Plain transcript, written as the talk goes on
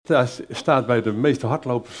staat bij de meeste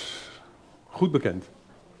hardlopers goed bekend.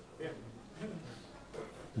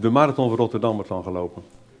 De marathon van Rotterdam wordt dan gelopen.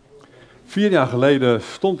 4 jaar geleden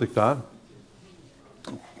stond ik daar,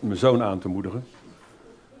 mijn zoon aan te moedigen.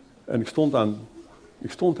 En ik stond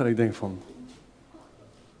daar en ik denk van,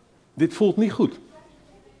 dit voelt niet goed.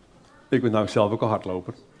 Ik ben nou zelf ook een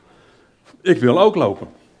hardloper. Ik wil ook lopen.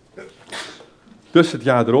 Dus het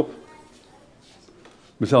jaar erop,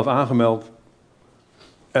 mezelf aangemeld.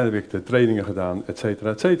 En heb ik de trainingen gedaan, et cetera,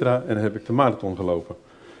 et cetera. En dan heb ik de marathon gelopen.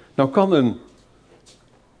 Nou kan een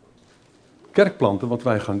kerkplanten, wat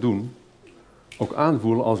wij gaan doen, ook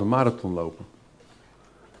aanvoelen als een marathon lopen.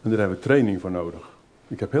 En daar hebben we training voor nodig.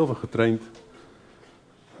 Ik heb heel veel getraind.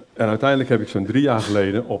 En uiteindelijk heb ik zo'n 3 jaar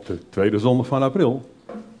geleden, op de 2e zondag van april,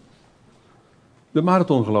 de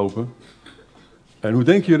marathon gelopen. En hoe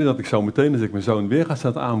denken jullie dat ik zo meteen, als ik mijn zoon weer ga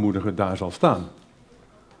staan aanmoedigen, daar zal staan?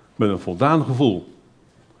 Met een voldaan gevoel.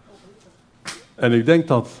 En ik denk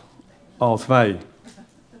dat als wij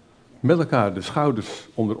met elkaar de schouders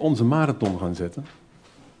onder onze marathon gaan zetten,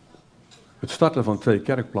 het starten van 2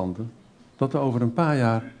 kerkplanten, dat we over een paar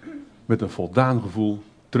jaar met een voldaan gevoel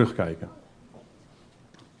terugkijken.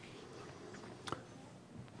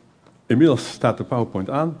 Inmiddels staat de PowerPoint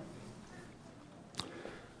aan.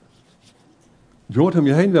 Je hoort om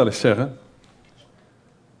je heen wel eens zeggen,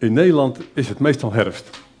 in Nederland is het meestal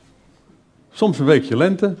herfst. Soms een weekje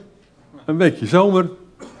lente, een weekje zomer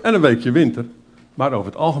en een weekje winter. Maar over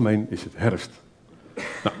het algemeen is het herfst.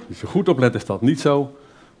 Nou, als je goed oplet is dat niet zo,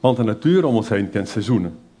 want de natuur om ons heen kent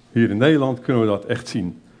seizoenen. Hier in Nederland kunnen we dat echt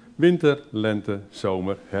zien. Winter, lente,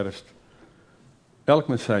 zomer, herfst. Elk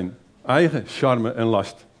met zijn eigen charme en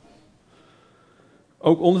last.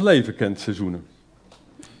 Ook ons leven kent seizoenen.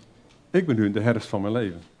 Ik ben nu in de herfst van mijn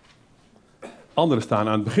leven. Anderen staan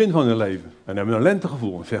aan het begin van hun leven en hebben een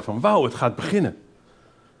lentegevoel en zeggen van wauw, het gaat beginnen.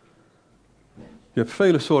 Je hebt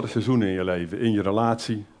vele soorten seizoenen in je leven, in je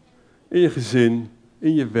relatie, in je gezin,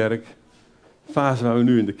 in je werk. Fasen waar we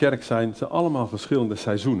nu in de kerk zijn, zijn allemaal verschillende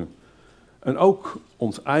seizoenen. En ook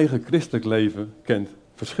ons eigen christelijk leven kent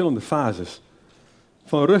verschillende fases.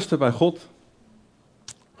 Van rusten bij God,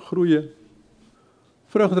 groeien,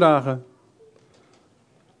 vrucht dragen,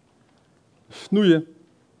 snoeien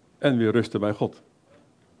en weer rusten bij God.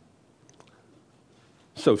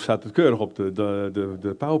 Zo staat het keurig op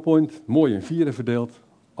de PowerPoint, mooi in 4 verdeeld.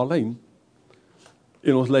 Alleen,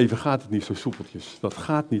 in ons leven gaat het niet zo soepeltjes. Dat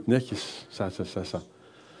gaat niet netjes.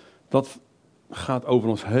 Dat gaat over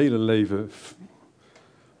ons hele leven,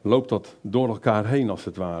 loopt dat door elkaar heen als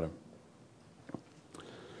het ware.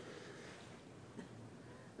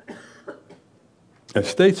 En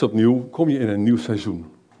steeds opnieuw kom je in een nieuw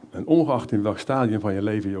seizoen. En ongeacht in welk stadium van je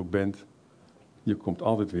leven je ook bent, je komt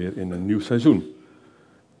altijd weer in een nieuw seizoen.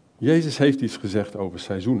 Jezus heeft iets gezegd over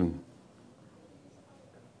seizoenen.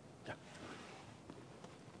 Ja.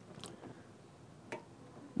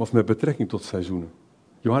 Wat met betrekking tot seizoenen.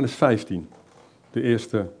 Johannes 15, de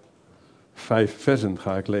eerste 5 versen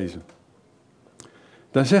ga ik lezen.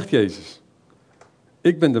 Daar zegt Jezus,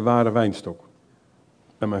 ik ben de ware wijnstok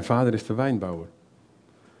en mijn vader is de wijnbouwer.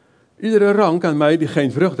 Iedere rank aan mij die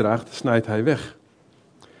geen vrucht draagt, snijdt hij weg.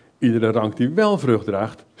 Iedere rank die wel vrucht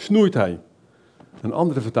draagt, snoeit hij. Een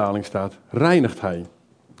andere vertaling staat, reinigt hij,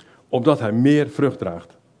 opdat hij meer vrucht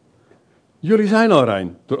draagt. Jullie zijn al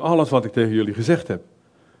rein, door alles wat ik tegen jullie gezegd heb.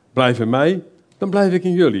 Blijf in mij, dan blijf ik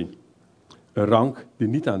in jullie. Een rank die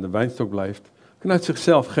niet aan de wijnstok blijft, kan uit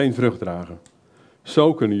zichzelf geen vrucht dragen.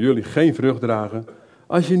 Zo kunnen jullie geen vrucht dragen,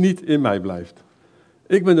 als je niet in mij blijft.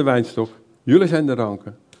 Ik ben de wijnstok, jullie zijn de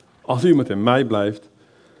ranken. Als iemand in mij blijft,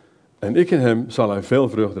 en ik in hem, zal hij veel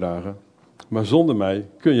vrucht dragen. Maar zonder mij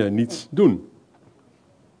kun jij niets doen.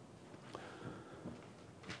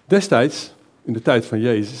 Destijds, in de tijd van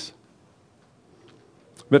Jezus,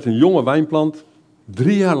 werd een jonge wijnplant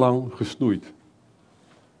 3 jaar lang gesnoeid.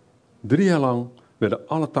 3 jaar lang werden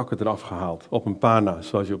alle takken eraf gehaald, op een paar na,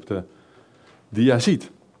 zoals je op de dia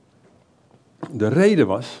ziet. De reden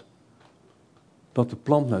was dat de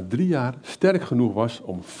plant na 3 jaar sterk genoeg was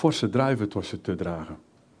om forse druiven tot zich te dragen.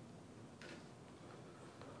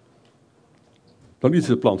 Dan liet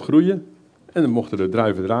ze de plant groeien en dan mochten de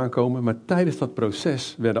druiven eraan komen. Maar tijdens dat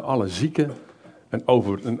proces werden alle zieke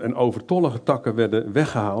en overtollige takken werden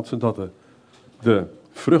weggehaald, zodat de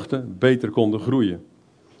vruchten beter konden groeien.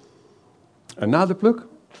 En na de pluk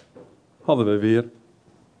hadden we weer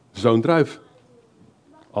zo'n druif.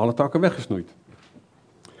 Alle takken weggesnoeid.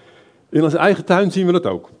 In onze eigen tuin zien we dat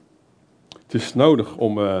ook. Het is nodig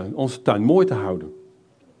om onze tuin mooi te houden.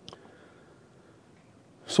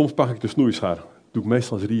 Soms pak ik de snoeischaar. Dat doe ik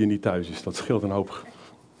meestal als Rie niet thuis is. Dat scheelt een hoop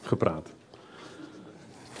gepraat.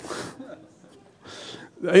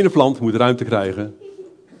 De ene plant moet ruimte krijgen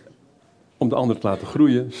om de andere te laten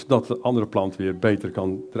groeien, zodat de andere plant weer beter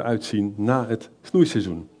kan eruit zien na het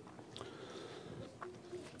snoeiseizoen.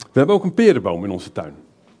 We hebben ook een perenboom in onze tuin.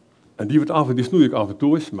 En die snoei ik af en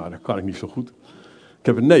toe eens, maar dat kan ik niet zo goed. Ik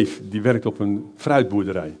heb een neef, die werkt op een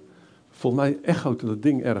fruitboerderij. Volgens mij echoot dat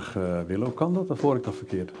ding erg, Willow. Kan dat? Of hoor ik dat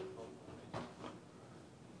verkeerd?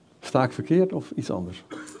 Sta ik verkeerd of iets anders?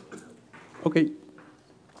 Oké.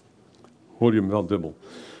 Hoor je hem wel dubbel.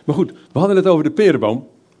 Maar goed, we hadden het over de perenboom.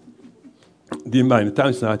 Die in mijn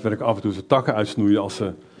tuin staat, waar ik af en toe zijn takken uitsnoeien als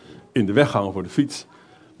ze in de weg hangen voor de fiets.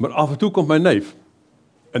 Maar af en toe komt mijn neef.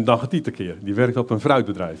 En dan gaat die tekeer. Die werkt op een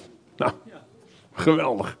fruitbedrijf. Nou,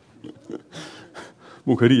 geweldig.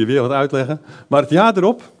 Moet ik er hier weer wat uitleggen. Maar het jaar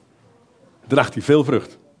erop draagt hij veel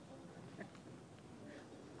vrucht.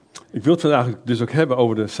 Ik wil het vandaag dus ook hebben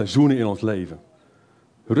over de seizoenen in ons leven.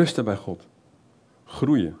 Rusten bij God.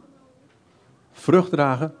 Groeien. Vrucht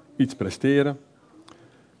dragen. Iets presteren.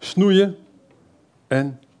 Snoeien.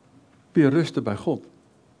 En weer rusten bij God.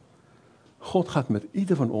 God gaat met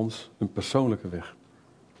ieder van ons een persoonlijke weg.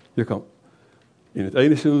 Je kan in het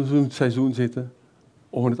ene seizoen zitten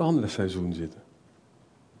of in het andere seizoen zitten.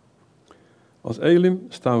 Als Elim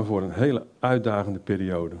staan we voor een hele uitdagende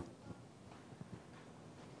periode.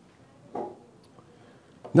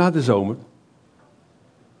 Na de zomer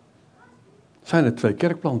zijn er 2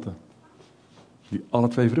 kerkplanten die alle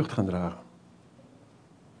 2 vrucht gaan dragen.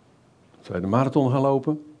 Als wij de marathon gaan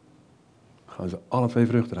lopen, gaan ze alle 2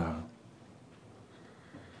 vrucht dragen.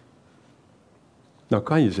 Nou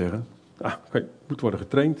kan je zeggen, moet worden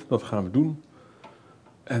getraind, dat gaan we doen.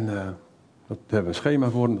 En daar hebben we een schema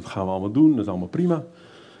voor en dat gaan we allemaal doen, dat is allemaal prima.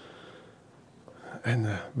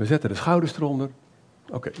 En we zetten de schouders eronder.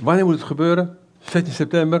 Oké, wanneer moet het gebeuren? 16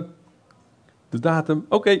 september, de datum.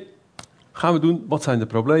 Oké, gaan we doen. Wat zijn de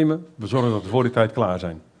problemen? We zorgen dat we voor die tijd klaar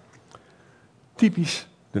zijn. Typisch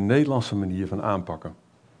de Nederlandse manier van aanpakken.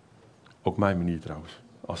 Ook mijn manier trouwens,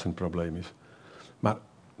 als er een probleem is. Maar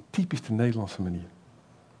typisch de Nederlandse manier.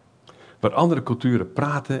 Waar andere culturen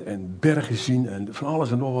praten en bergen zien en van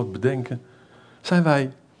alles en nog wat bedenken, zijn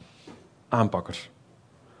wij aanpakkers.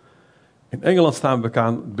 In Engeland staan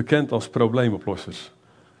we bekend als probleemoplossers.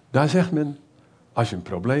 Daar zegt men, als je een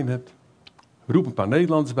probleem hebt, roep een paar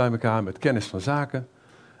Nederlanders bij elkaar met kennis van zaken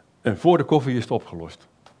en voor de koffie is het opgelost.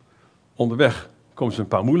 Onderweg komen ze een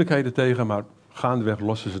paar moeilijkheden tegen, maar gaandeweg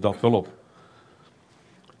lossen ze dat wel op.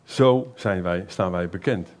 Zo staan wij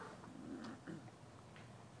bekend.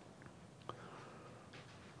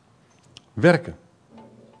 Werken.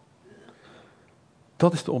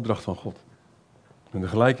 Dat is de opdracht van God. In de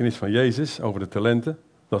gelijkenis van Jezus over de talenten,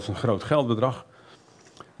 dat is een groot geldbedrag,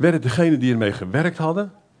 werden degenen die ermee gewerkt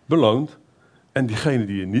hadden, beloond. En diegene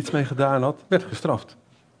die er niets mee gedaan had, werd gestraft.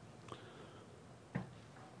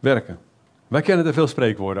 Werken. Wij kennen er veel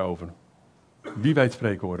spreekwoorden over. Wie weet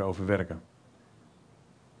spreekwoorden over werken?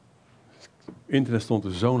 Op internet stond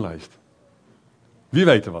er zo'n lijst. Wie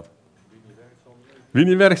weet er wat? Wie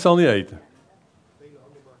niet werkt zal niet eten.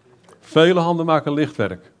 Vele handen maken licht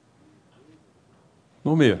werk.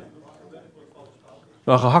 Nog meer.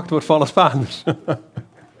 Nou, gehakt wordt vallen Spaanders.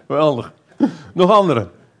 Geweldig. Nog andere.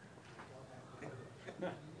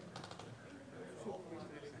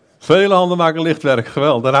 Vele handen maken licht werk.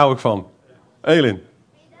 Geweldig, daar hou ik van. Elin.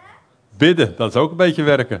 Bidden, dat is ook een beetje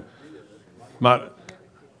werken. Maar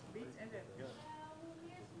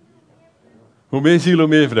hoe meer ziel, hoe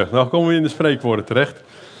meer vrucht. Nou komen we in de spreekwoorden terecht.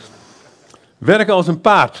 Werken als een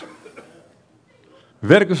paard.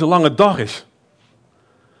 Werken zolang het dag is.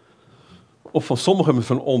 Of van sommigen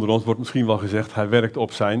van onder ons wordt misschien wel gezegd, hij werkt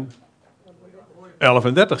op zijn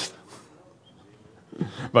 31ste.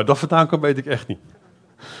 Maar dat vandaan komt, weet ik echt niet.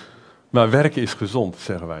 Maar werken is gezond,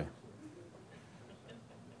 zeggen wij.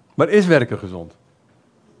 Maar is werken gezond?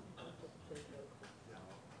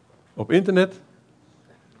 Op internet,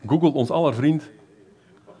 Google ons aller vriend,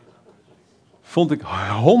 vond ik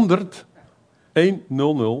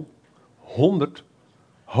 100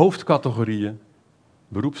 hoofdcategorieën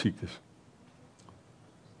beroepsziektes.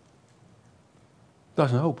 Dat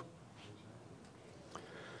is een hoop.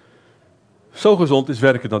 Zo gezond is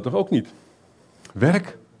werken dan toch ook niet?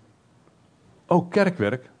 Werk, ook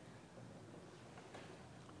kerkwerk,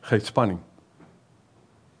 geeft spanning.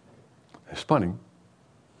 En spanning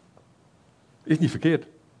is niet verkeerd.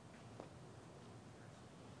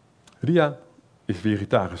 Ria is weer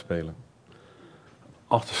gitaar gaan spelen.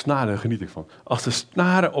 Als de snaren, geniet ik van. Als de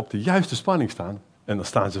snaren op de juiste spanning staan, en dan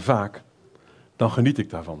staan ze vaak, dan geniet ik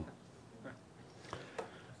daarvan.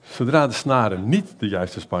 Zodra de snaren niet de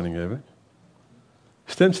juiste spanning hebben,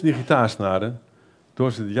 stemt ze die gitaarsnaren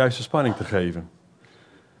door ze de juiste spanning te geven.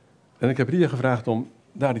 En ik heb Ria gevraagd om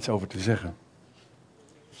daar iets over te zeggen.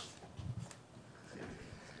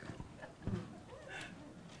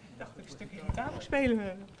 Ik dacht dat ik een stukje gitaar moest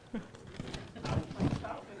spelen.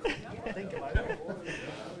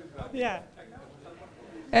 Ja.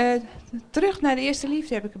 Terug naar de eerste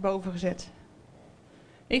liefde heb ik erboven gezet.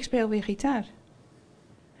 Ik speel weer gitaar.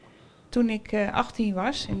 Toen ik 18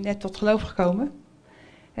 was en net tot geloof gekomen,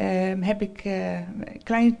 heb ik een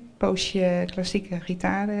klein poosje klassieke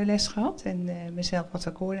gitaarles gehad en mezelf wat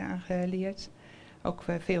akkoorden aangeleerd. Ook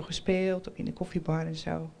veel gespeeld, ook in de koffiebar en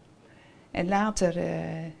zo. En later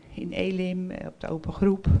in Elim, op de open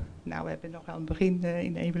groep. Nou, we hebben nog wel een begin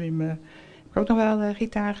in Elim. Heb ik ook nog wel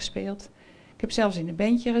gitaar gespeeld. Ik heb zelfs in een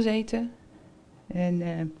bandje gezeten. En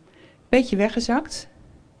een beetje weggezakt.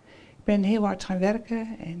 Ik ben heel hard gaan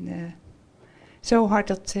werken. En zo hard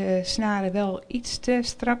dat snaren wel iets te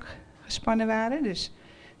strak gespannen waren. Dus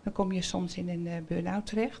dan kom je soms in een burn-out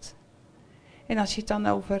terecht. En als je het dan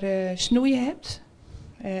over snoeien hebt.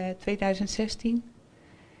 2016.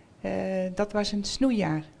 Dat was een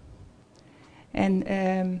snoeijaar. En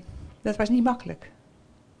dat was niet makkelijk.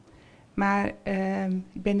 Maar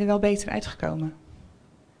ik ben er wel beter uitgekomen.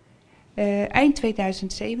 Eind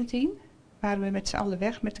 2017 waren we met z'n allen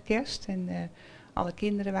weg met de kerst. En alle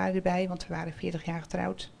kinderen waren erbij, want we waren 40 jaar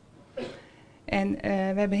getrouwd. En we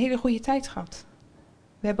hebben een hele goede tijd gehad.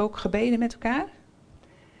 We hebben ook gebeden met elkaar.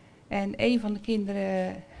 En een van de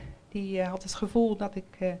kinderen die had het gevoel dat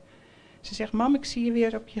ik... Ze zegt, mam, ik zie je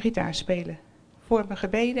weer op je gitaar spelen. Voor mijn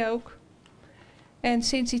gebeden ook. En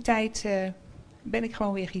sinds die tijd ben ik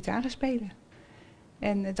gewoon weer gitaar gaan spelen.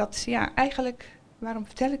 En dat is eigenlijk, waarom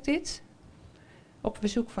vertel ik dit? Op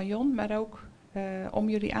verzoek van Jon, maar ook om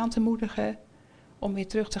jullie aan te moedigen om weer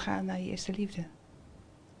terug te gaan naar je eerste liefde.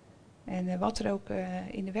 En wat er ook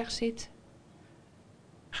in de weg zit,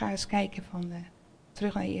 ga eens kijken van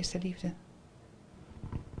terug naar je eerste liefde.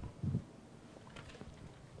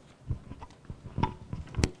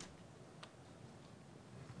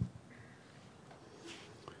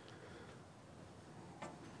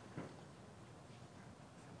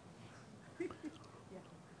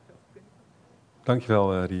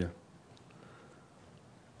 Dankjewel, Ria.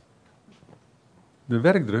 De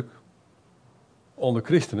werkdruk onder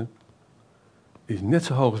christenen is net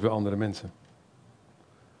zo hoog als bij andere mensen.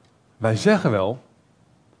 Wij zeggen wel,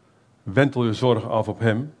 wentel je zorg af op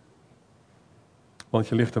hem, want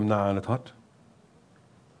je ligt hem na aan het hart.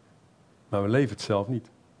 Maar we leven het zelf niet.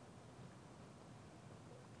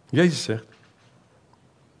 Jezus zegt,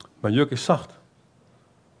 mijn juk is zacht,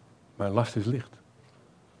 mijn last is licht.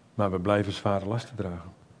 Maar we blijven zware lasten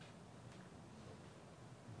dragen.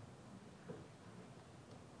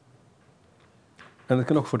 En dat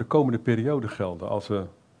kan ook voor de komende periode gelden, als we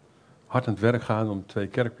hard aan het werk gaan om 2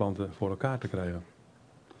 kerkplanten voor elkaar te krijgen.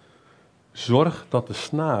 Zorg dat de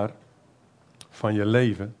snaar van je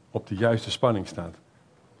leven op de juiste spanning staat.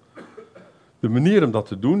 De manier om dat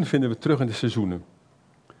te doen vinden we terug in de seizoenen.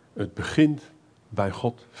 Het begint bij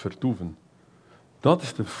God vertoeven. Dat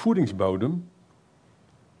is de voedingsbodem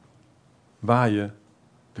waar je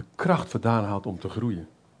de kracht vandaan haalt om te groeien.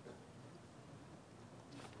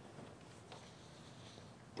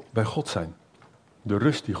 Bij God zijn. De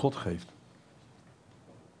rust die God geeft.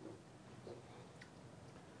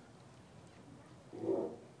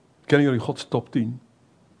 Kennen jullie Gods top 10?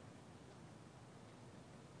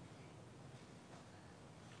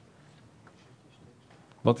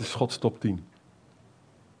 Wat is Gods top 10?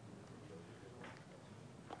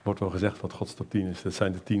 Wordt wel gezegd wat Gods top 10 is. Dat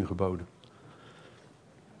zijn de 10 geboden.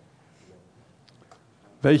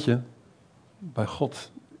 Weet je, bij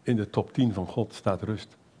God, in de top 10 van God staat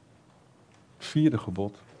rust. 4e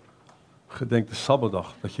gebod. Gedenk de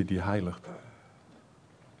Sabbatdag dat je die heiligt.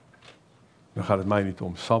 Dan gaat het mij niet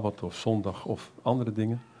om Sabbat of zondag of andere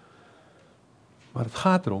dingen. Maar het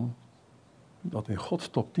gaat erom dat in Gods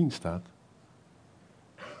top 10 staat.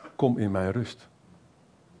 Kom in mijn rust.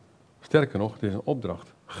 Sterker nog, het is een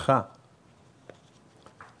opdracht. Ga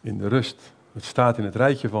in de rust. Het staat in het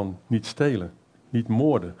rijtje van niet stelen, niet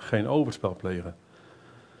moorden, geen overspel plegen.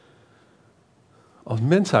 Als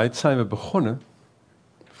mensheid zijn we begonnen,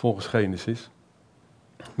 volgens Genesis,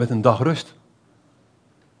 met een dag rust.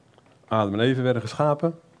 Adam en Eva werden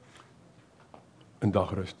geschapen, een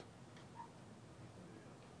dag rust.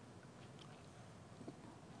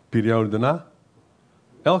 Periode daarna,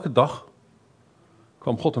 elke dag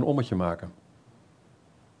kwam God een ommetje maken.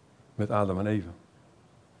 Met Adam en Eva.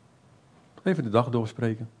 Even de dag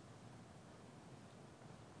doorspreken.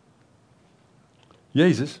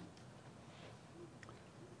 Jezus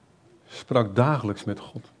sprak dagelijks met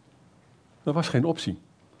God. Dat was geen optie.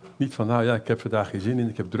 Niet van, nou ja, ik heb vandaag geen zin in,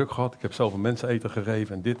 ik heb druk gehad, ik heb zoveel mensen eten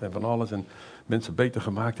gegeven en dit en van alles. En mensen beter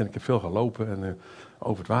gemaakt en ik heb veel gelopen en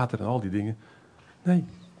over het water en al die dingen. Nee,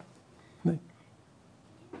 nee.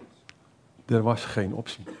 Er was geen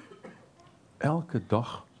optie. Elke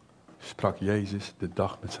dag sprak Jezus de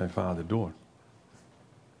dag met zijn Vader door.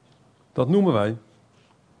 Dat noemen wij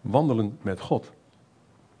wandelen met God.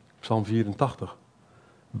 Psalm 84.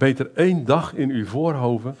 Beter 1 dag in uw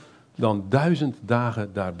voorhoven dan 1000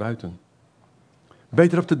 dagen daarbuiten.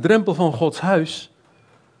 Beter op de drempel van Gods huis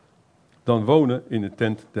dan wonen in de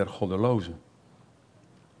tent der goddelozen.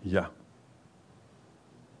 Ja.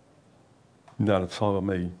 Nou, dat zal wel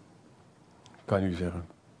mee, kan je nu zeggen.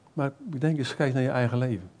 Maar denk eens, kijk naar je eigen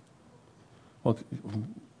leven. Want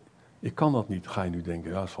ik kan dat niet, ga je nu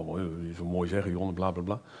denken. Ja, dat is wel mooi, je zo mooi zeggen, Jon, bla bla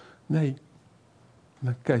bla. Nee,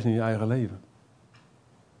 maar kijk eens naar je eigen leven.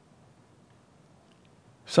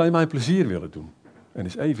 Zou je mij een plezier willen doen? En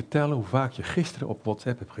eens even tellen hoe vaak je gisteren op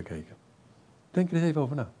WhatsApp hebt gekeken. Denk er eens even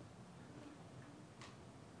over na.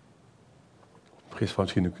 Gisteren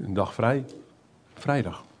was misschien een dag vrij.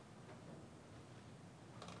 Vrijdag.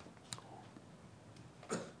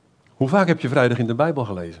 Hoe vaak heb je vrijdag in de Bijbel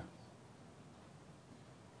gelezen?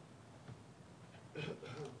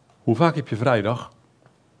 Hoe vaak heb je vrijdag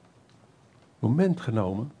moment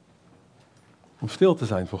genomen om stil te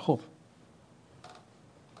zijn voor God?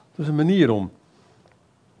 Dat is een manier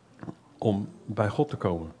om bij God te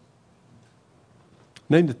komen.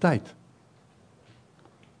 Neem de tijd.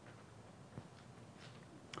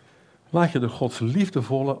 Laat je door Gods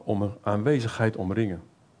liefdevolle aanwezigheid omringen.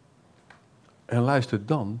 En luister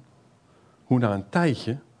dan hoe na een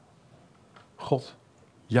tijdje God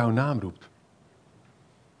jouw naam roept.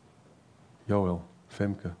 Joël,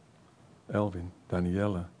 Femke, Elwin,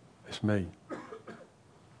 Danielle, Esmee.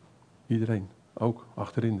 Iedereen. Ook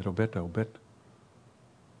achterin, Roberto, Bert,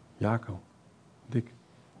 Jaco, Dick.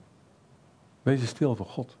 Wees eens stil voor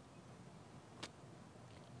God.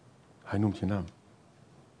 Hij noemt je naam.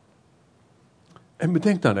 En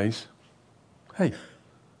bedenk dan eens, hé,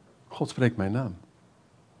 God spreekt mijn naam.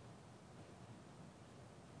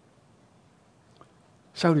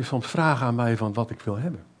 Zou hij soms vragen aan mij van wat ik wil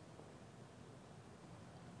hebben?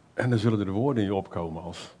 En dan zullen er woorden in je opkomen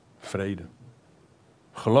als vrede,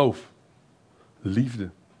 geloof,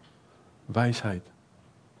 liefde, wijsheid,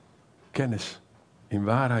 kennis, in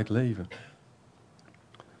waarheid leven.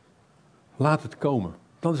 Laat het komen.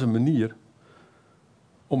 Dat is een manier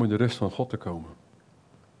om in de rust van God te komen.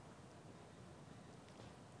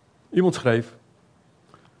 Iemand schreef,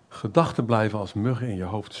 gedachten blijven als muggen in je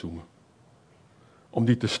hoofd zoemen. Om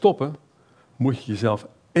die te stoppen, moet je jezelf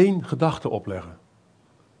 1 gedachte opleggen.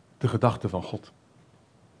 De gedachte van God.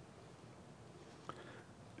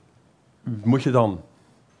 Moet je dan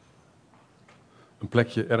een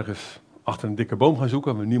plekje ergens achter een dikke boom gaan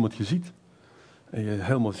zoeken waar niemand je ziet. En je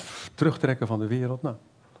helemaal terugtrekken van de wereld. Nou,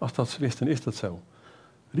 als dat zo is, dan is dat zo.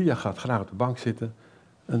 Ria gaat graag op de bank zitten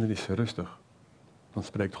en dan is ze rustig. Dan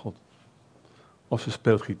spreekt God. Of ze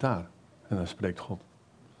speelt gitaar en dan spreekt God.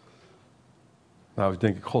 Nou is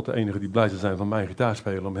denk ik God de enige die blij zal zijn van mijn gitaar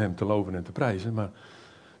spelen om hem te loven en te prijzen. Maar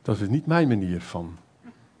dat is niet mijn manier van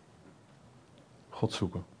God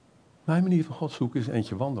zoeken. Mijn manier van God zoeken is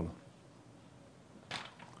eentje wandelen.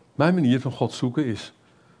 Mijn manier van God zoeken is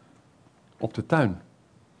op de tuin.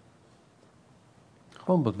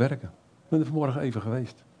 Gewoon wat werken. Ik ben er vanmorgen even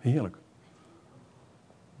geweest. Heerlijk.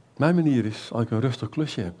 Mijn manier is, als ik een rustig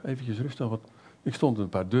klusje heb, eventjes rustig. Ik stond een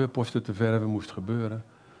paar deurposten te verven, moest gebeuren.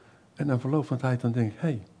 En na verloop van tijd dan denk ik,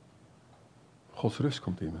 hé, Gods rust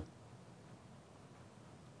komt in me.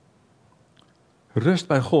 Rust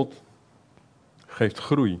bij God geeft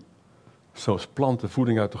groei, zoals planten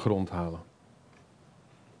voeding uit de grond halen.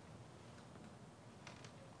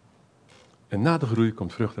 En na de groei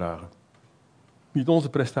komt vrucht dragen. Niet onze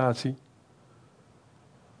prestatie.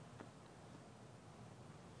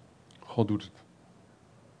 God doet het.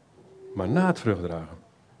 Maar na het vrucht dragen,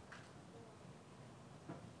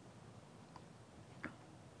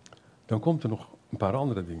 dan komt er nog een paar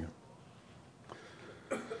andere dingen.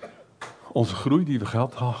 Onze groei die we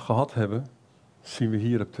gehad hebben, zien we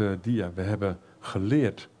hier op de dia. We hebben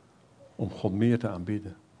geleerd om God meer te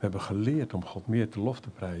aanbidden. We hebben geleerd om God meer te lof te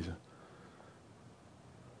prijzen.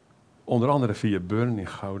 Onder andere via Burn in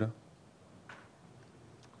Gouda.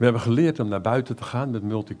 We hebben geleerd om naar buiten te gaan met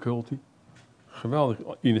multiculti. Geweldig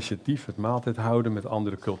initiatief, het maaltijd houden met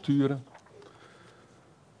andere culturen.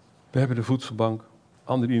 We hebben de voedselbank,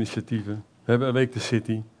 andere initiatieven. We hebben een week de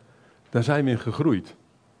city. Daar zijn we in gegroeid.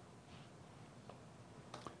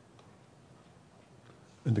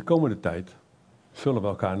 En de komende tijd zullen we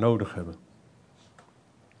elkaar nodig hebben.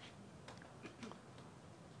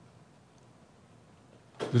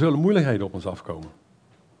 Er zullen moeilijkheden op ons afkomen.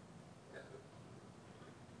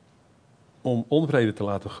 Om onvrede te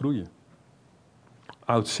laten groeien.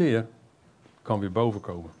 Oud zeer kan weer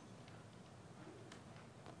bovenkomen.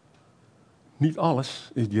 Niet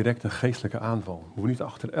alles is direct een geestelijke aanval. We hoeven niet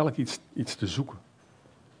achter elk iets te zoeken.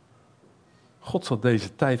 God zal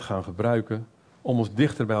deze tijd gaan gebruiken om ons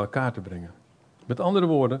dichter bij elkaar te brengen. Met andere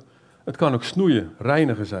woorden, het kan ook snoeien,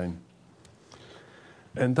 reinigen zijn.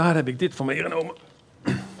 En daar heb ik dit van meegenomen.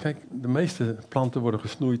 Kijk, de meeste planten worden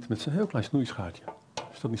gesnoeid met zo'n heel klein snoeischaartje. Er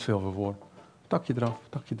is toch niet zoveel voor. Takje eraf,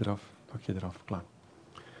 takje eraf, takje eraf, klaar.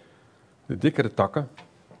 De dikkere takken,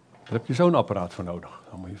 daar heb je zo'n apparaat voor nodig.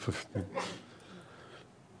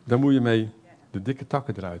 Daar moet je mee de dikke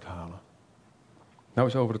takken eruit halen. Nou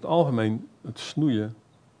is over het algemeen het snoeien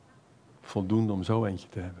voldoende om zo eentje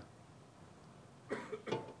te hebben.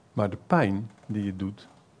 Maar de pijn die je doet,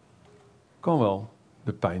 kan wel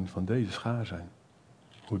de pijn van deze schaar zijn.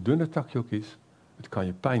 Hoe dun het takje ook is, het kan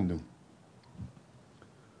je pijn doen.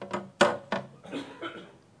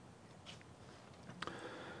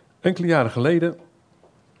 Enkele jaren geleden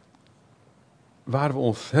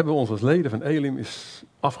hebben we ons als leden van Elim iets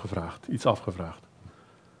afgevraagd.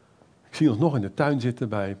 Ik zie ons nog in de tuin zitten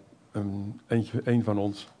bij een van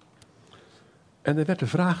ons. En er werd de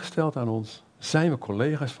vraag gesteld aan ons, zijn we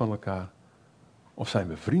collega's van elkaar of zijn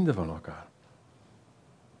we vrienden van elkaar?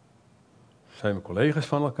 Zijn we collega's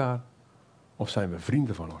van elkaar of zijn we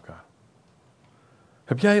vrienden van elkaar?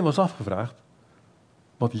 Heb jij hem eens afgevraagd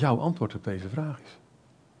wat jouw antwoord op deze vraag is?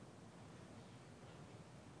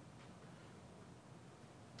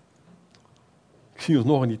 Ik zie ons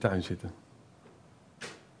nog in die tuin zitten.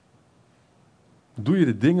 Doe je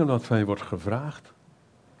de dingen omdat van je wordt gevraagd?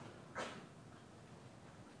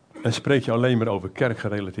 En spreek je alleen maar over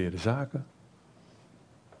kerkgerelateerde zaken?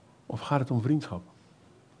 Of gaat het om vriendschap?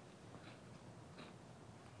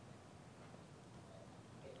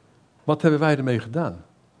 Wat hebben wij ermee gedaan?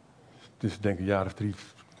 Het is denk ik een jaar of 3,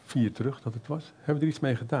 4 terug dat het was. Hebben we er iets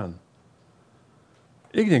mee gedaan?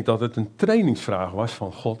 Ik denk dat het een trainingsvraag was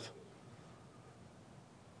van God.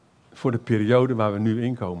 Voor de periode waar we nu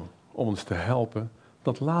in komen. Om ons te helpen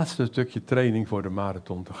dat laatste stukje training voor de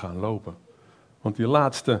marathon te gaan lopen. Want die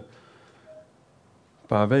laatste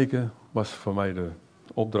paar weken was voor mij de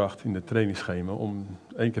opdracht in de trainingsschema om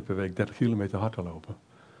 1 keer per week 30 kilometer hard te lopen.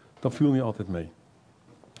 Dat viel niet altijd mee.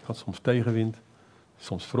 Ik had soms tegenwind,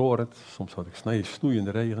 soms vroor het, soms had ik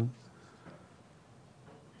snoeiende regen.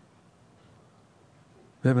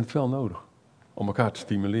 We hebben het wel nodig om elkaar te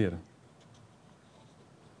stimuleren.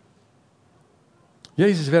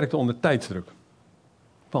 Jezus werkte onder tijdsdruk.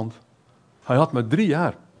 Want hij had maar 3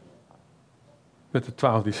 jaar met de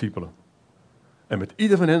 12 discipelen. En met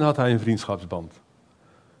ieder van hen had hij een vriendschapsband.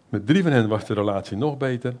 Met 3 van hen was de relatie nog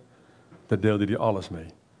beter. Daar deelde hij alles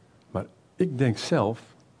mee. Maar ik denk zelf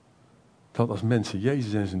dat als mensen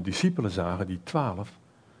Jezus en zijn discipelen zagen, die 12,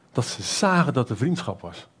 dat ze zagen dat er vriendschap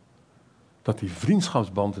was. Dat die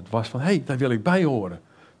vriendschapsband het was van, hé, daar wil ik bij horen.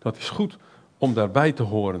 Dat is goed om daarbij te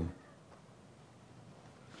horen.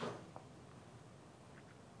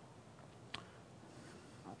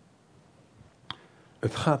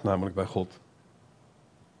 Het gaat namelijk bij God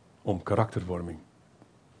om karaktervorming.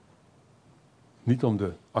 Niet om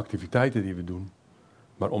de activiteiten die we doen,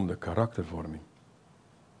 maar om de karaktervorming.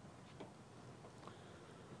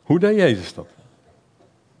 Hoe deed Jezus dat?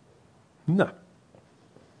 Nou,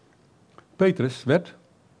 Petrus werd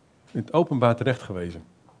in het openbaar terecht gewezen.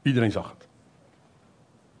 Iedereen zag het.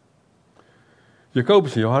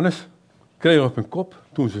 Jacobus en Johannes kregen op hun kop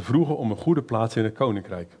toen ze vroegen om een goede plaats in het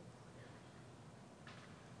koninkrijk.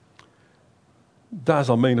 Daar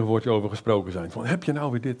zal menig woordje over gesproken zijn. Van, heb je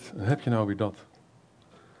nou weer dit en heb je nou weer dat?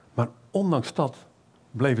 Maar ondanks dat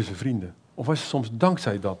bleven ze vrienden. Of was het soms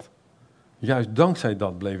dankzij dat? Juist dankzij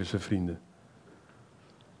dat bleven ze vrienden.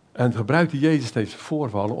 En gebruikte Jezus deze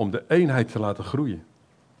voorvallen om de eenheid te laten groeien.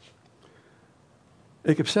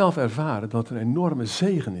 Ik heb zelf ervaren dat er een enorme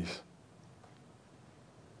zegen is.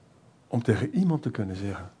 Om tegen iemand te kunnen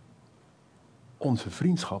zeggen, onze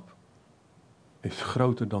vriendschap is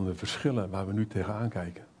groter dan de verschillen waar we nu tegenaan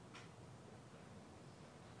kijken.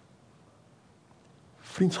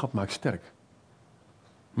 Vriendschap maakt sterk.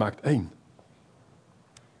 Maakt één.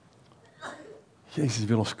 Jezus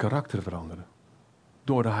wil ons karakter veranderen.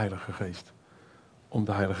 Door de Heilige Geest. Om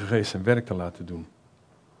de Heilige Geest zijn werk te laten doen.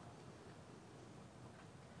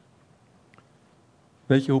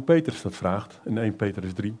 Weet je hoe Petrus dat vraagt? In 1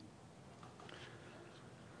 Petrus 3.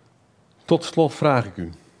 Tot slot vraag ik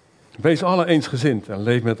u. Wees alle eensgezind en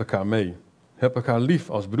leef met elkaar mee. Heb elkaar lief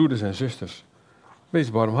als broeders en zusters.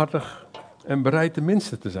 Wees barmhartig en bereid de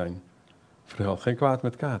minste te zijn. Vergeld geen kwaad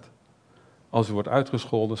met kaad. Als u wordt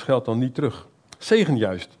uitgescholden, scheld dan niet terug. Zegen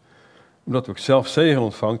juist, omdat u ook zelf zegen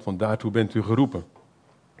ontvangt, want daartoe bent u geroepen.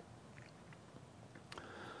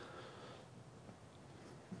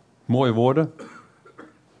 Mooie woorden.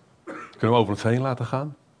 Kunnen we over ons heen laten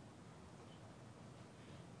gaan.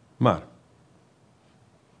 Maar,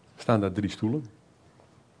 staan daar 3 stoelen.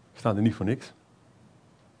 Staan er niet voor niks.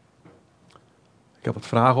 Ik heb wat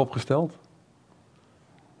vragen opgesteld.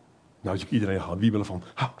 Nou is iedereen gaan wiebelen van,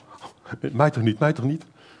 mij toch niet, mij toch niet.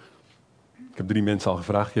 Ik heb 3 mensen al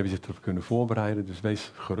gevraagd, die hebben zich erop kunnen voorbereiden, dus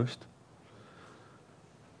wees gerust.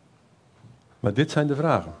 Maar dit zijn de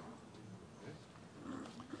vragen.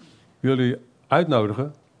 Ik wil jullie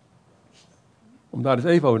uitnodigen om daar eens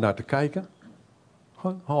even over naar te kijken.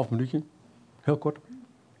 Gewoon een half minuutje, heel kort.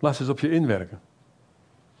 Laat ze eens op je inwerken.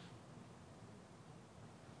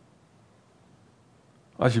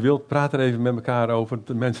 Als je wilt, praat er even met elkaar over.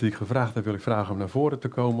 De mensen die ik gevraagd heb, wil ik vragen om naar voren te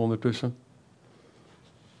komen ondertussen.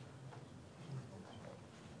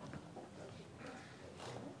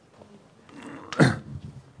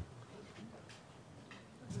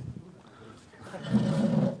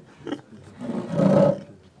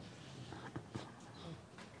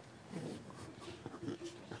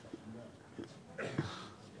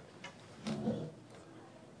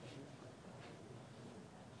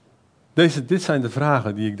 Dit zijn de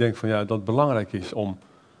vragen die ik denk van ja, dat belangrijk is om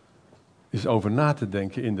eens over na te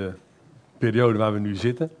denken in de periode waar we nu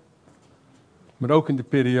zitten. Maar ook in de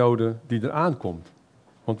periode die eraan komt.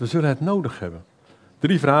 Want we zullen het nodig hebben.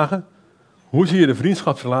 3 vragen. Hoe zie je de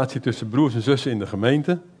vriendschapsrelatie tussen broers en zussen in de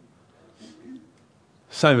gemeente?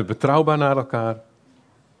 Zijn we betrouwbaar naar elkaar?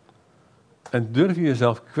 En durf je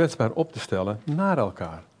jezelf kwetsbaar op te stellen naar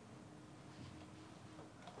elkaar?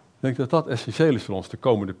 Ik denk dat dat essentieel is voor ons de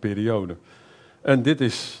komende periode. En dit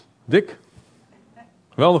is Dick.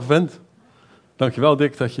 Geweldig vent. Dankjewel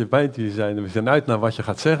Dick dat je bij te zijn. We zijn uit naar wat je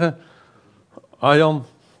gaat zeggen. Arjan,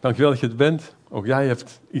 dankjewel dat je het bent. Ook jij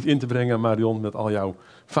hebt iets in te brengen, Marion, met al jouw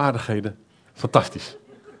vaardigheden. Fantastisch.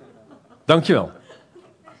 Dankjewel.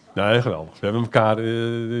 Nee, geweldig. We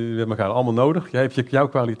hebben elkaar allemaal nodig. Jij hebt jouw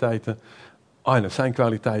kwaliteiten. Arjan heeft zijn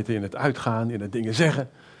kwaliteiten in het uitgaan, in het dingen zeggen.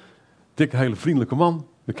 Dick, een hele vriendelijke man.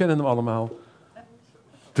 We kennen hem allemaal.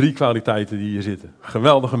 3 kwaliteiten die hier zitten.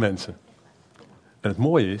 Geweldige mensen. En het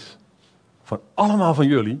mooie is, van allemaal van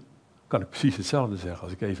jullie kan ik precies hetzelfde zeggen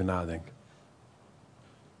als ik even nadenk.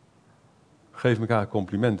 Geef elkaar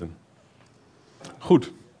complimenten.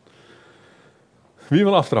 Goed. Wie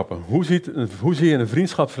wil aftrappen? Hoe zie je een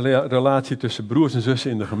vriendschapsrelatie tussen broers en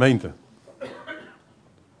zussen in de gemeente?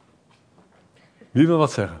 Wie wil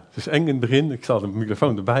wat zeggen? Het is eng in het begin. Ik zal de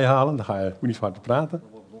microfoon erbij halen. Dan ga je niet zo hard te praten.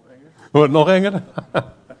 Wordt het nog enger?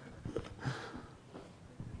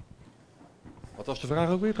 Wat was de vraag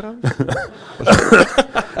ook weer trouwens?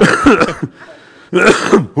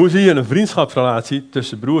 Hoe zie je een vriendschapsrelatie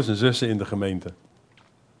tussen broers en zussen in de gemeente?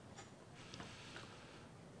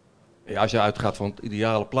 Ja, als je uitgaat van het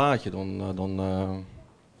ideale plaatje, dan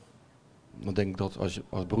denk ik dat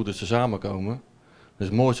als broeders er samenkomen, het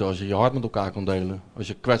is mooi als je je hart met elkaar kan delen. Als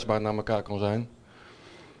je kwetsbaar naar elkaar kan zijn.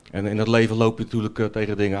 En in het leven loop je natuurlijk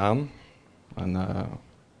tegen dingen aan. En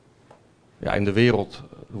ja, in de wereld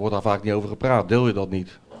wordt daar vaak niet over gepraat. Deel je dat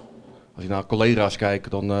niet? Als je naar collega's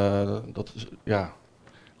kijkt, dan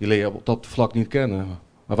die leer je op dat vlak niet kennen.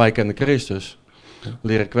 Maar wij kennen Christus.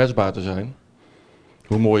 Leren kwetsbaar te zijn.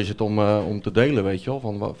 Hoe mooi is het om te delen, weet je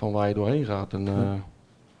wel, van waar je doorheen gaat. En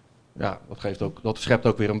dat schept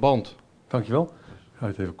ook weer een band. Dankjewel. Ga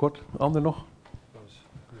het even kort. Ander nog?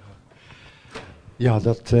 Ja,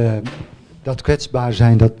 dat kwetsbaar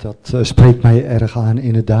zijn, dat spreekt mij erg aan,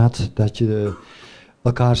 inderdaad. Dat je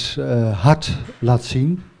elkaars hart laat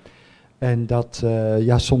zien. En dat,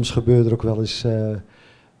 soms gebeuren er ook wel eens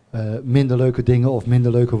minder leuke dingen of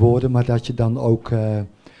minder leuke woorden. Maar dat je dan ook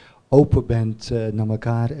open bent naar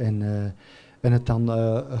elkaar en het dan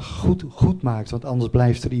goed maakt. Want anders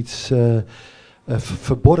blijft er iets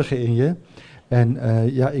verborgen in je. En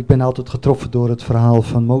ik ben altijd getroffen door het verhaal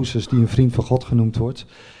van Mozes, die een vriend van God genoemd wordt.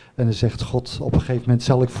 En dan zegt God, op een gegeven moment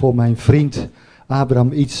zal ik voor mijn vriend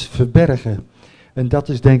Abraham iets verbergen. En dat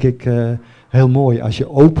is denk ik heel mooi, als je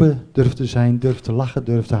open durft te zijn, durft te lachen,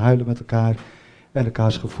 durft te huilen met elkaar. En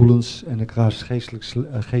elkaars gevoelens en elkaars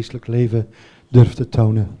geestelijk leven durft te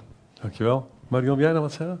tonen. Dankjewel. Marion, wil jij nog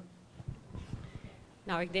wat zeggen?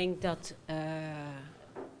 Nou, ik denk dat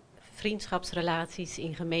vriendschapsrelaties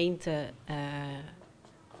in gemeenten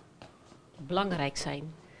belangrijk zijn.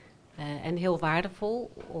 En heel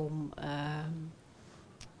waardevol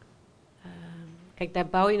kijk, daar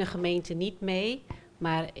bouw je een gemeente niet mee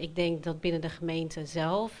Maar ik denk dat binnen de gemeente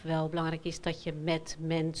zelf wel belangrijk is dat je met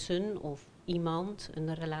mensen of iemand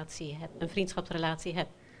een relatie hebt, een vriendschapsrelatie hebt.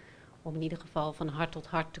 Om in ieder geval van hart tot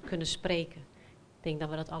hart te kunnen spreken. Ik denk dat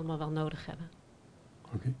we dat allemaal wel nodig hebben.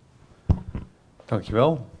 Oké.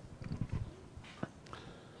 Dankjewel.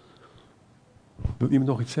 Wil iemand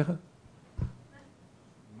nog iets zeggen?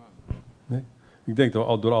 Nee? Ik denk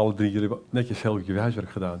dat door alle drie, jullie hebben netjes heel goed je huiswerk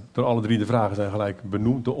gedaan. Door alle drie de vragen zijn gelijk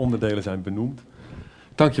benoemd, de onderdelen zijn benoemd.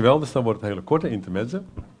 Dankjewel, dus dan wordt het een hele korte intermezzo.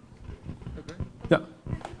 Ja.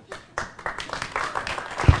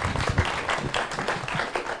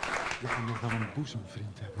 Je moet nog wel een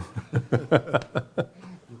boezemvriend hebben.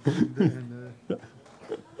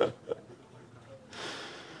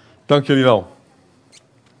 Dank jullie wel.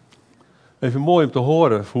 Even mooi om te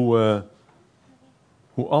horen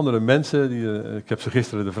hoe andere mensen, ik heb ze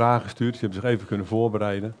gisteren de vragen gestuurd, ze hebben zich even kunnen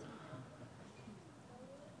voorbereiden.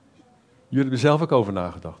 Jullie hebben er zelf ook over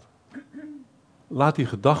nagedacht. Laat die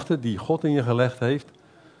gedachte die God in je gelegd heeft,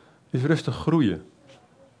 eens rustig groeien.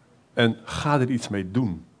 En ga er iets mee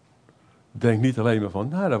doen. Denk niet alleen maar van,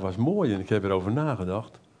 nou dat was mooi en ik heb erover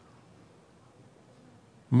nagedacht.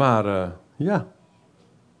 Maar ja,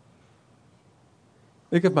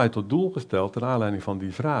 ik heb mij tot doel gesteld, ter aanleiding van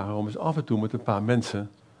die vragen, om eens af en toe met een paar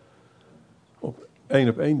mensen op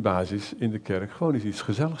één basis in de kerk gewoon eens iets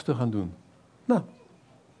gezelligs te gaan doen. Nou,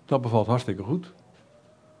 dat bevalt hartstikke goed.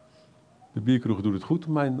 De bierkroeg doet het goed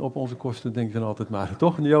op onze kosten, denk ik dan altijd maar.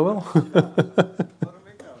 Toch, Joël?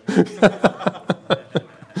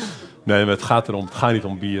 Nee, maar het gaat niet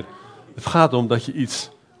om bier. Het gaat om dat je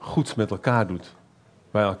iets goeds met elkaar doet.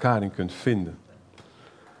 Waar je elkaar in kunt vinden.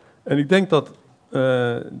 En ik denk dat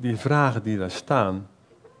die vragen die daar staan,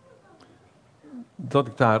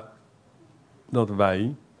 dat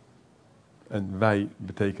wij, en wij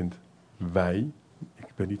betekent wij,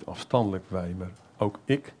 ik ben niet afstandelijk wij, maar ook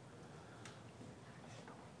ik,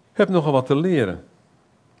 heb nogal wat te leren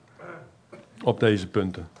op deze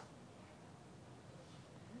punten.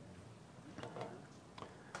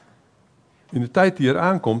 In de tijd die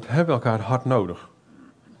eraan komt, hebben we elkaar hard nodig.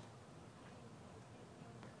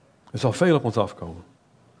 Er zal veel op ons afkomen.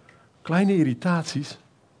 Kleine irritaties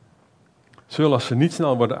zullen, als ze niet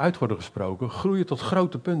snel uit worden gesproken, groeien tot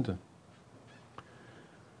grote punten.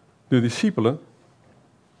 De discipelen,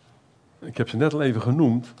 ik heb ze net al even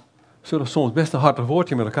genoemd, zullen soms best een hartig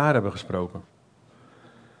woordje met elkaar hebben gesproken.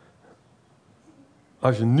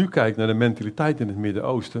 Als je nu kijkt naar de mentaliteit in het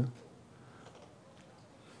Midden-Oosten,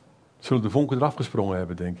 zullen de vonken eraf gesprongen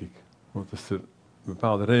hebben, denk ik. Want als er een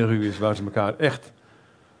bepaalde regio is waar ze elkaar echt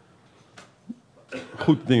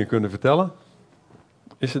goed dingen kunnen vertellen,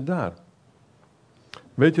 is het daar.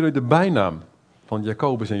 Weet jullie de bijnaam van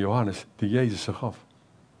Jacobus en Johannes die Jezus ze gaf?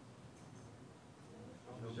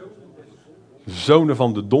 Zonen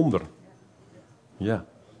van de donder. Ja,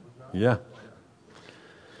 ja.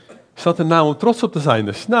 Is dat een naam om trots op te zijn?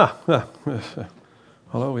 Dus, nou, ja.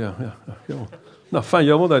 Hallo, ja. Nou, fijn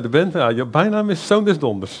Johan dat je er bent. Ja, je bijnaam is Zoon des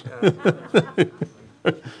Donders.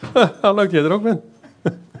 Leuk dat jij er ook bent.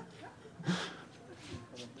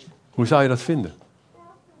 Hoe zou je dat vinden?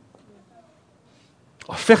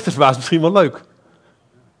 Als vechtersbaas misschien wel leuk.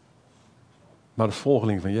 Maar als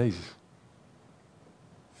volgeling van Jezus.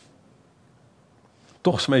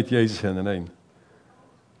 Toch smeet Jezus hen in één.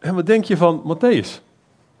 En wat denk je van Mattheüs?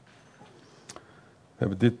 We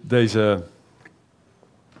hebben deze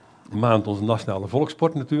maand onze nationale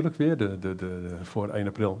volkssport natuurlijk weer. Voor 1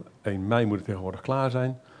 april, 1 mei moet het tegenwoordig klaar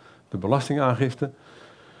zijn. De belastingaangifte.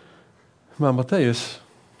 Maar Mattheüs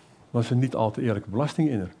was een niet al te eerlijke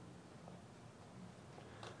belastinginner.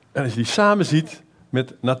 En als je die samen ziet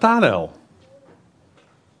met Nathanael.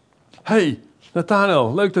 Hey,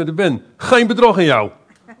 Nathanael, leuk dat je er bent. Geen bedrog in jou.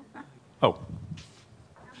 Oh.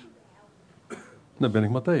 Dan ben ik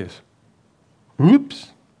Mattheüs.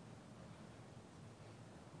 Oeps.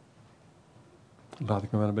 Laat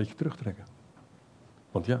ik me maar een beetje terugtrekken.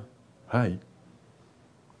 Want ja, hij.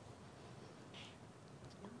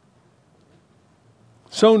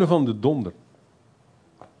 Zonen van de donder.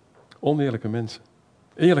 Oneerlijke mensen.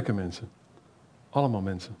 Eerlijke mensen. Allemaal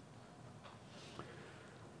mensen.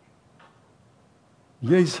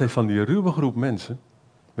 Jezus heeft van die ruwe groep mensen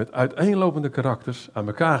met uiteenlopende karakters aan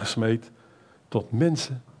elkaar gesmeed tot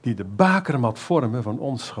mensen die de bakermat vormen van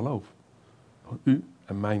ons geloof. Van u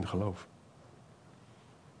en mijn geloof.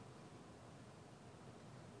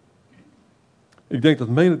 Ik denk dat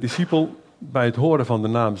menig discipel bij het horen van de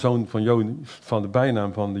naam zoon van de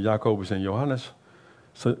bijnaam van de Jacobus en Johannes,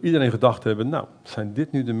 zal iedereen gedacht hebben, nou, zijn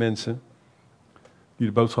dit nu de mensen die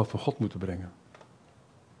de boodschap van God moeten brengen?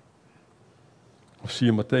 Of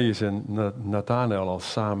zie je Matthäus en Nathanael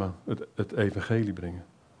als samen het evangelie brengen.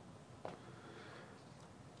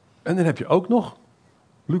 En dan heb je ook nog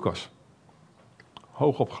Lucas.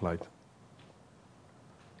 Hoog opgeleid.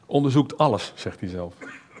 Onderzoekt alles, zegt hij zelf.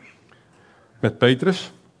 Met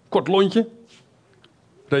Petrus, kort lontje.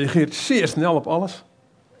 Reageert zeer snel op alles.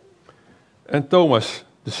 En Thomas,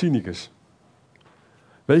 de cynicus.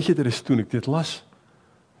 Weet je, toen ik dit las,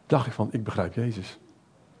 dacht ik van, ik begrijp Jezus.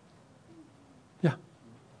 Ja.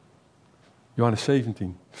 Johannes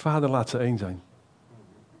 17. Vader laat ze één zijn.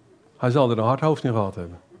 Hij zal er een hard hoofd in gehad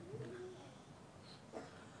hebben.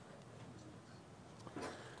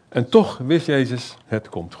 En toch wist Jezus, het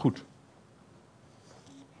komt goed.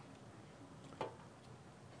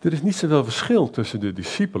 Er is niet zoveel verschil tussen de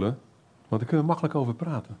discipelen, want daar kunnen we makkelijk over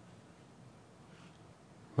praten.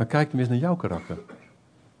 Maar kijk dan eens naar jouw karakter.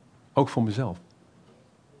 Ook voor mezelf.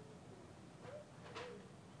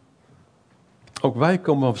 Ook wij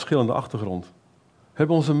komen van verschillende achtergrond.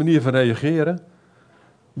 Hebben onze manier van reageren,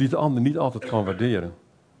 die de ander niet altijd kan waarderen.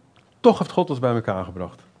 Toch heeft God ons bij elkaar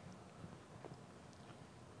gebracht.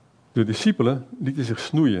 De discipelen lieten zich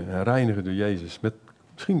snoeien en reinigen door Jezus. Met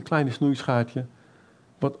misschien een kleine snoeischaartje.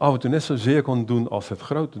 Wat af en toe net zo zeer kon doen als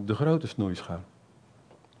de grote snoeischaar.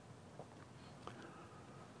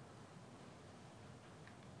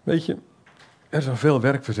 Weet je, er zal veel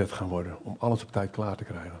werk verzet gaan worden om alles op tijd klaar te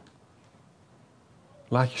krijgen.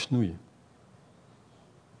 Laat je snoeien.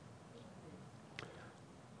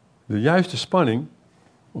 De juiste spanning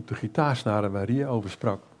op de gitaarsnaren waar Ria over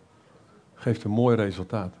sprak, geeft een mooi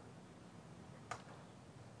resultaat.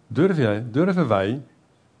 Durven wij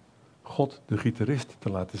God de gitarist te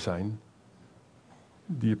laten zijn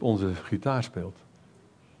die op onze gitaar speelt,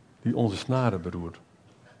 die onze snaren beroert?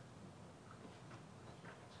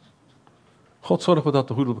 God zorgt ervoor dat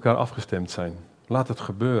we goed op elkaar afgestemd zijn. Laat het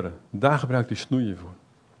gebeuren. Daar gebruikt hij snoeien voor.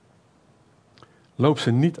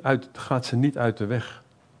 Gaat ze niet uit de weg.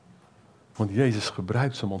 Want Jezus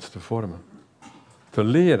gebruikt ze om ons te vormen. Te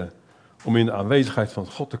leren om in de aanwezigheid van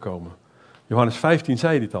God te komen. Johannes 15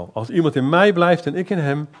 zei dit al. Als iemand in mij blijft en ik in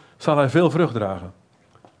hem, zal hij veel vrucht dragen.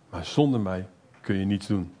 Maar zonder mij kun je niets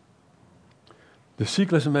doen. De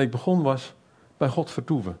cyclus waarmee ik begon was bij God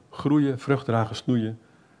vertoeven. Groeien, vrucht dragen, snoeien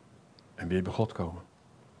en weer bij God komen.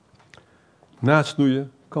 Na het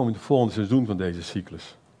snoeien komen we in het volgende seizoen van deze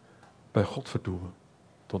cyclus. Bij God vertoeven,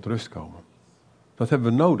 tot rust komen. Dat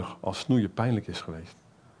hebben we nodig als snoeien pijnlijk is geweest.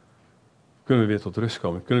 Kunnen we weer tot rust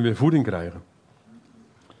komen, kunnen we weer voeding krijgen.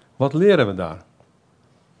 Wat leren we daar?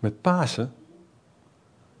 Met Pasen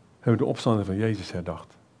hebben we de opstanding van Jezus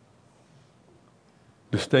herdacht.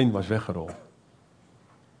 De steen was weggerold.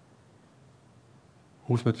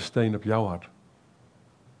 Hoe is het met de steen op jouw hart?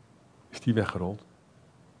 Is die weggerold?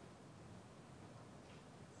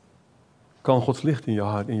 Kan Gods licht in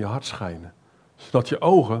je hart schijnen, zodat je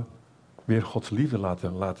ogen weer Gods liefde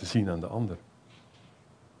laten zien aan de ander?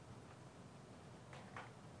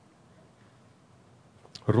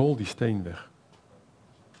 Rol die steen weg.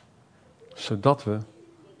 Zodat we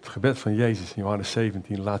het gebed van Jezus in Johannes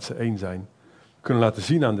 17, laat ze één zijn, kunnen laten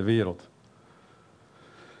zien aan de wereld.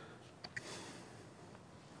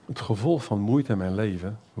 Het gevolg van moeite in mijn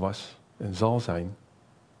leven was en zal zijn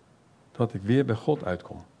dat ik weer bij God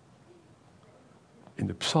uitkom. In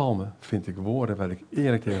de psalmen vind ik woorden waar ik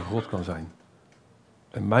eerlijk tegen God kan zijn.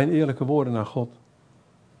 En mijn eerlijke woorden naar God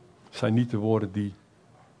zijn niet de woorden die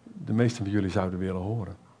de meesten van jullie zouden willen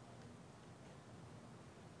horen.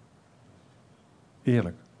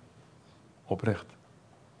 Eerlijk. Oprecht.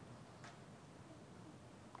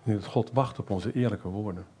 Ik denk dat God wacht op onze eerlijke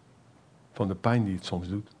woorden. Van de pijn die het soms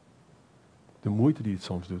doet. De moeite die het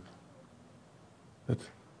soms doet.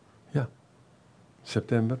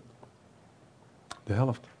 September. De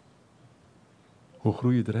helft. Hoe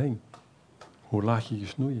groei je erheen? Hoe laat je je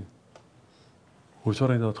snoeien? Hoe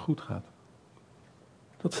zorg je dat het goed gaat?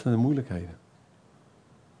 Dat zijn de moeilijkheden.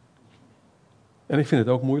 En ik vind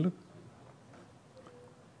het ook moeilijk.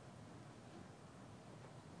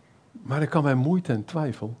 Maar ik kan mijn moeite en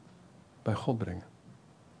twijfel bij God brengen.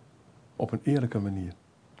 Op een eerlijke manier.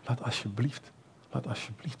 Laat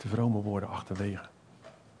alsjeblieft de vrome woorden achterwege.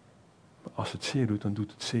 Maar als het zeer doet, dan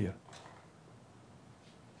doet het zeer.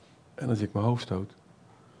 En als ik mijn hoofd stoot.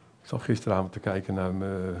 Ik zat gisteravond te kijken naar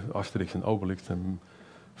Asterix en Obelix en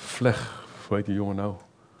Vleg, hoe heet die jongen nou?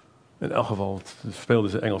 In elk geval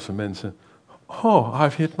speelden ze Engelse mensen. Oh,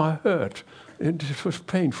 I've hit my heart. It was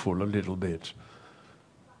painful a little bit.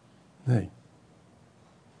 Nee.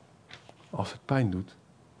 Als het pijn doet,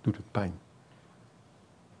 doet het pijn.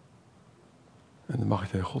 En dan mag ik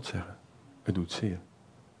tegen God zeggen, het doet zeer.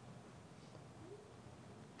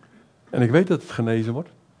 En ik weet dat het genezen wordt.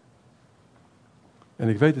 En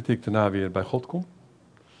ik weet dat ik daarna weer bij God kom.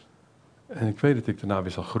 En ik weet dat ik daarna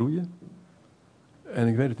weer zal groeien. En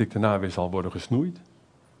ik weet dat ik daarna weer zal worden gesnoeid.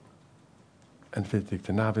 En ik weet dat ik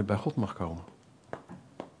daarna weer bij God mag komen.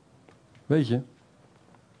 Weet je?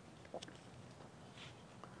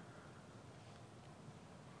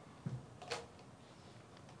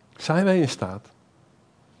 Zijn wij in staat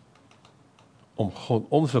om God,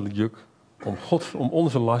 onze juk, om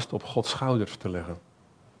onze last op Gods schouders te leggen?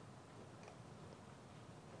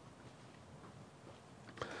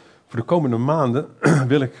 Voor de komende maanden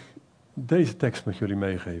wil ik deze tekst met jullie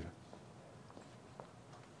meegeven.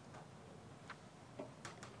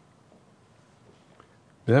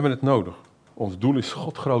 We hebben het nodig. Ons doel is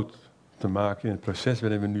God groot te maken in het proces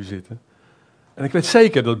waarin we nu zitten. En ik weet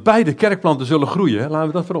zeker dat beide kerkplanten zullen groeien. Hè? Laten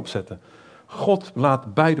we dat voorop zetten. God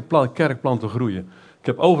laat beide kerkplanten groeien. Ik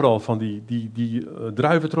heb overal van die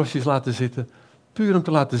druiventrosjes laten zitten. Puur om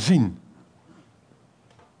te laten zien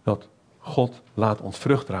dat God laat ons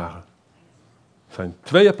vrucht dragen. Het zijn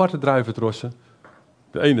 2 aparte druiventrossen.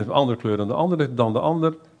 De ene heeft een andere kleur dan de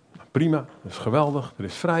ander. Prima, dat is geweldig. Er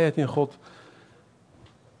is vrijheid in God.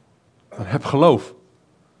 Maar heb geloof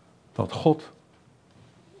dat God,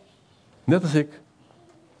 net als ik,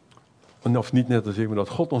 of niet net als ik, maar dat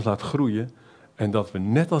God ons laat groeien. En dat we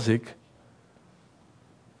net als ik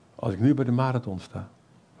nu bij de marathon sta.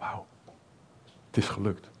 Wauw, het is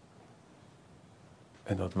gelukt.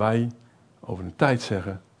 En dat wij over een tijd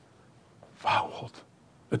zeggen, wauw God,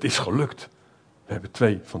 het is gelukt. We hebben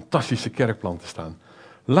 2 fantastische kerkplanten staan.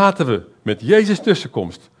 Laten we met Jezus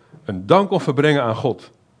tussenkomst een dankoffer brengen aan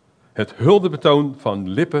God. Het huldebetoon van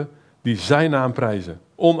lippen die zijn naam prijzen,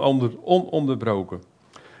 ononderbroken.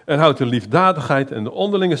 En houd de liefdadigheid en de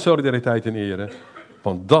onderlinge solidariteit in ere,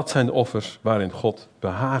 want dat zijn de offers waarin God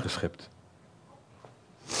behagen schept.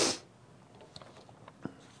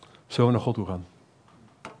 Zullen we naar God toe gaan?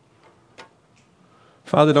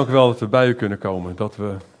 Vader, dank u wel dat we bij u kunnen komen, dat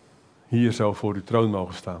we hier zo voor uw troon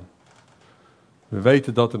mogen staan. We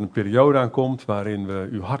weten dat er een periode aankomt waarin we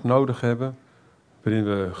uw hart nodig hebben, waarin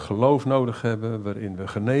we geloof nodig hebben, waarin we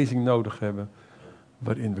genezing nodig hebben,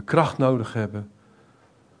 waarin we kracht nodig hebben,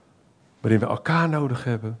 waarin we elkaar nodig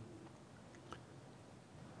hebben.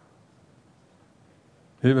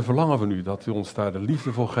 Heer, we verlangen van u dat u ons daar de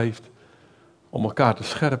liefde voor geeft om elkaar te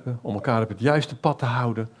scherpen, om elkaar op het juiste pad te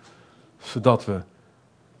houden, zodat we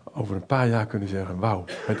over een paar jaar kunnen zeggen, wauw,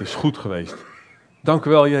 het is goed geweest. Dank u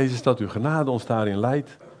wel, Jezus, dat uw genade ons daarin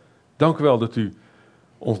leidt. Dank u wel dat u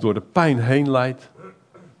ons door de pijn heen leidt.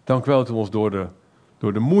 Dank u wel dat u ons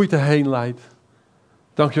door de moeite heen leidt.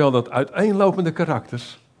 Dank u wel dat uiteenlopende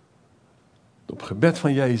karakters op gebed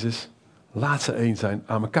van Jezus, laat ze één zijn,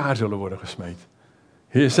 aan elkaar zullen worden gesmeed.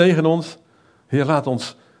 Heer, zegen ons. Heer, laat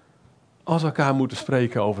ons, als we elkaar moeten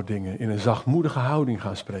spreken over dingen, in een zachtmoedige houding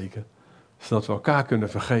gaan spreken. Zodat we elkaar kunnen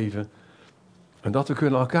vergeven. En dat we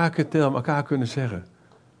tegen elkaar kunnen zeggen.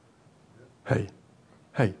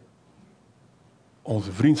 Hey,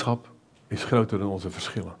 onze vriendschap is groter dan onze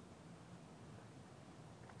verschillen.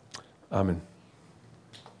 Amen.